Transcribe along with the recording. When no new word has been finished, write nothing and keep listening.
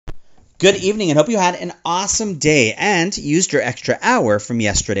Good evening and hope you had an awesome day and used your extra hour from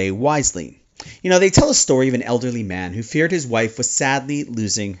yesterday wisely. They tell a story of an elderly man who feared his wife was sadly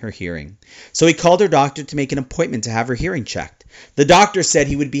losing her hearing. So he called her doctor to make an appointment to have her hearing checked. The doctor said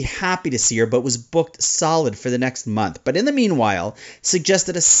he would be happy to see her but was booked solid for the next month. But in the meanwhile,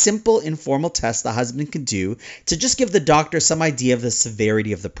 suggested a simple informal test the husband could do to just give the doctor some idea of the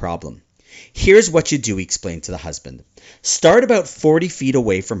severity of the problem. Here's what you do, he explained to the husband. Start about 40 feet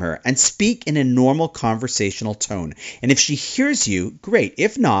away from her and speak in a normal conversational tone. And if she hears you, great.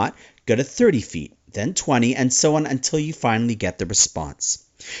 If not, go to 30 feet, then 20, and so on until you finally get the response.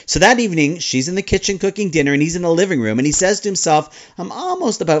 So that evening, she's in the kitchen cooking dinner and he's in the living room and he says to himself, I'm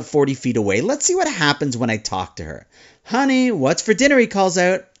almost about 40 feet away. Let's see what happens when I talk to her. Honey, what's for dinner? He calls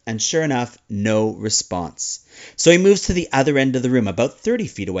out. And sure enough, no response. So he moves to the other end of the room, about 30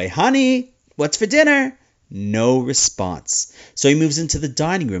 feet away. Honey, what's for dinner? No response. So he moves into the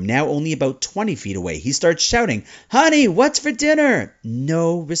dining room, now only about 20 feet away. He starts shouting, Honey, what's for dinner?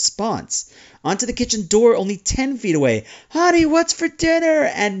 No response. Onto the kitchen door, only 10 feet away. Honey, what's for dinner?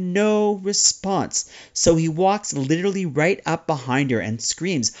 And no response. So he walks literally right up behind her and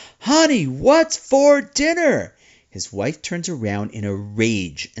screams, Honey, what's for dinner? His wife turns around in a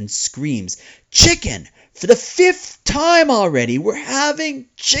rage and screams, Chicken! For the 5th time already, we're having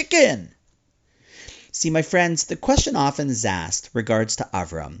chicken! See, my friends, the question often is asked regards to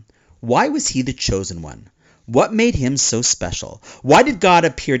Avram. Why was he the chosen one? What made him so special? Why did God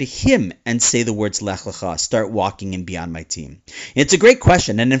appear to him and say the words Lech Lecha, start walking and be on my team? It's a great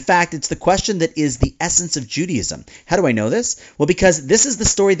question, and in fact, it's the question that is the essence of Judaism. How do I know this? Well, because this is the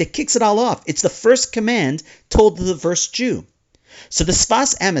story that kicks it all off. It's the first command told to the first Jew. So the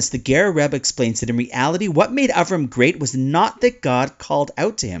Sfas Emes, the Ger Rebbe, explains that in reality, what made Avram great was not that God called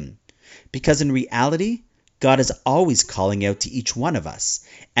out to him. Because in reality, God is always calling out to each one of us,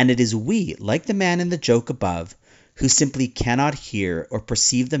 and it is we, like the man in the joke above, who simply cannot hear or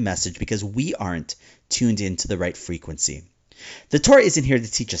perceive the message because we aren't tuned into the right frequency. The Torah isn't here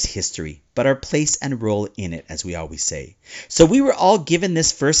to teach us history, but our place and role in it, as we always say. So we were all given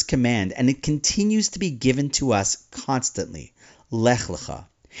this first command, and it continues to be given to us constantly. Lech Lecha.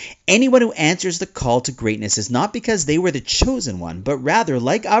 Anyone who answers the call to greatness is not because they were the chosen one, but rather,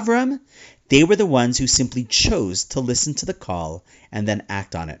 like Avram, they were the ones who simply chose to listen to the call and then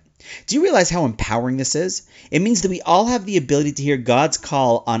act on it. Do you realize how empowering this is? It means that we all have the ability to hear God's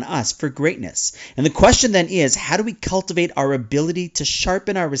call on us for greatness. And the question then is, how do we cultivate our ability to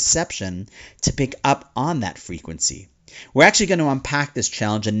sharpen our reception to pick up on that frequency? We're actually going to unpack this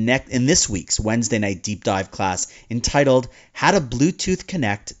challenge in this week's Wednesday night deep dive class entitled How to Bluetooth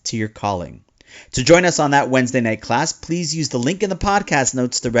Connect to Your Calling. To join us on that Wednesday night class, please use the link in the podcast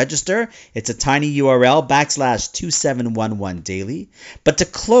notes to register. It's a tiny URL /2711 daily. But to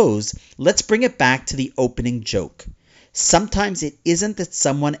close, let's bring it back to the opening joke. Sometimes it isn't that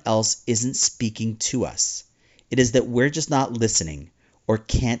someone else isn't speaking to us. It is that we're just not listening or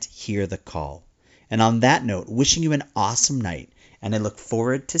can't hear the call. And on that note, wishing you an awesome night, and I look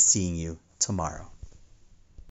forward to seeing you tomorrow.